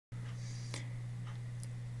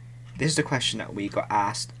This is a question that we got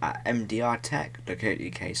asked at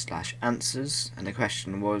mdrtech.co.uk/answers, and the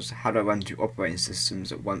question was, how do I run two operating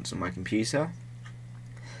systems at once on my computer?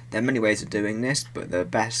 There are many ways of doing this, but the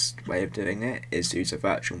best way of doing it is to use a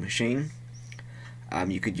virtual machine.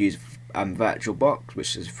 You could use VirtualBox,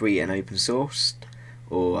 which is free and open source,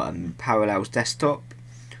 or Parallels Desktop,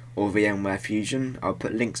 or VMware Fusion. I'll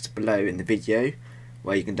put links below in the video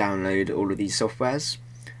where you can download all of these softwares.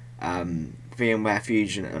 VMware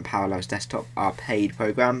Fusion and Parallels Desktop are paid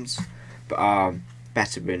programs, but are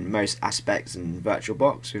better in most aspects than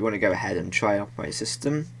VirtualBox. If you want to go ahead and try operating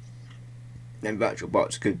system, then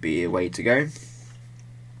VirtualBox could be a way to go.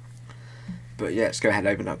 But yeah, let's go ahead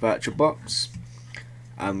and open up VirtualBox.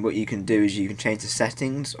 What you can do is you can change the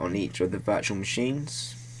settings on each of the virtual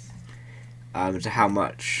machines to how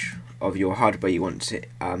much of your hardware you want to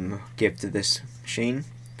give to this machine.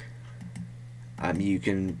 You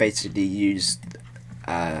can basically use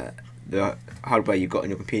the hardware you've got on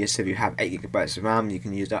your computer. So if you have 8 GB of RAM, you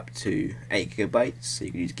can use up to 8 GB. So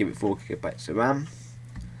you can give it 4 GB of RAM,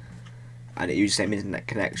 and it uses the same internet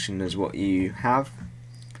connection as what you have.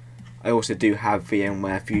 I also do have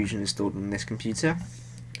VMware Fusion installed on this computer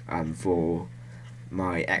for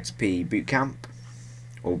my XP bootcamp,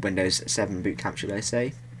 or Windows 7 bootcamp, should I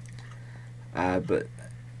say. But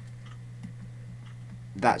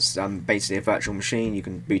that's basically a virtual machine. You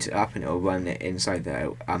can boot it up and it will run it inside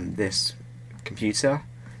the, this computer,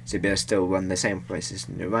 so you'll be able to still run the same operating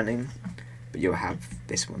system you're running, but you'll have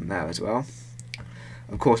this one there as well.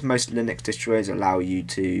 Of course, most Linux distros allow you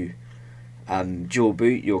to dual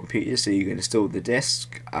boot your computer, so you can install the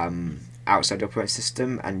disk outside the operating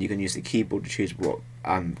system, and you can use the keyboard to choose what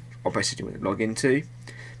operating system you want to log into.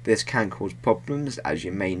 This can cause problems, as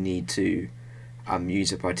you may need to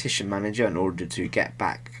use a partition manager in order to get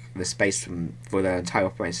back the space for the entire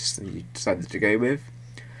operating system you decided to go with.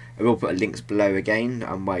 I will put links below again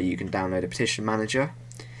where you can download a partition manager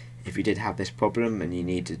if you did have this problem and you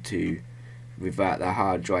needed to revert the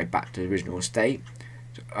hard drive back to the original state.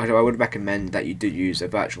 So I would recommend that you do use a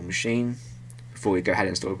virtual machine before you go ahead and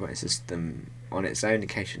install the operating system on its own, in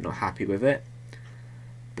case you're not happy with it.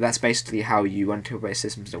 But that's basically how you run two operating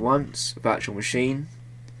systems at once: a virtual machine,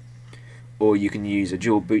 or you can use a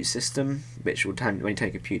dual boot system, which will when you turn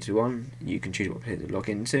your computer on, you can choose what to log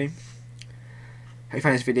into. Hope you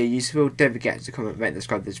found this video useful. Don't forget to comment, rate, and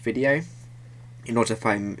subscribe to this video. You can also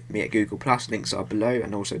find me at Google+, links are below,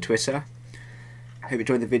 and also Twitter. Hope you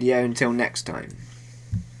enjoyed the video. Until next time.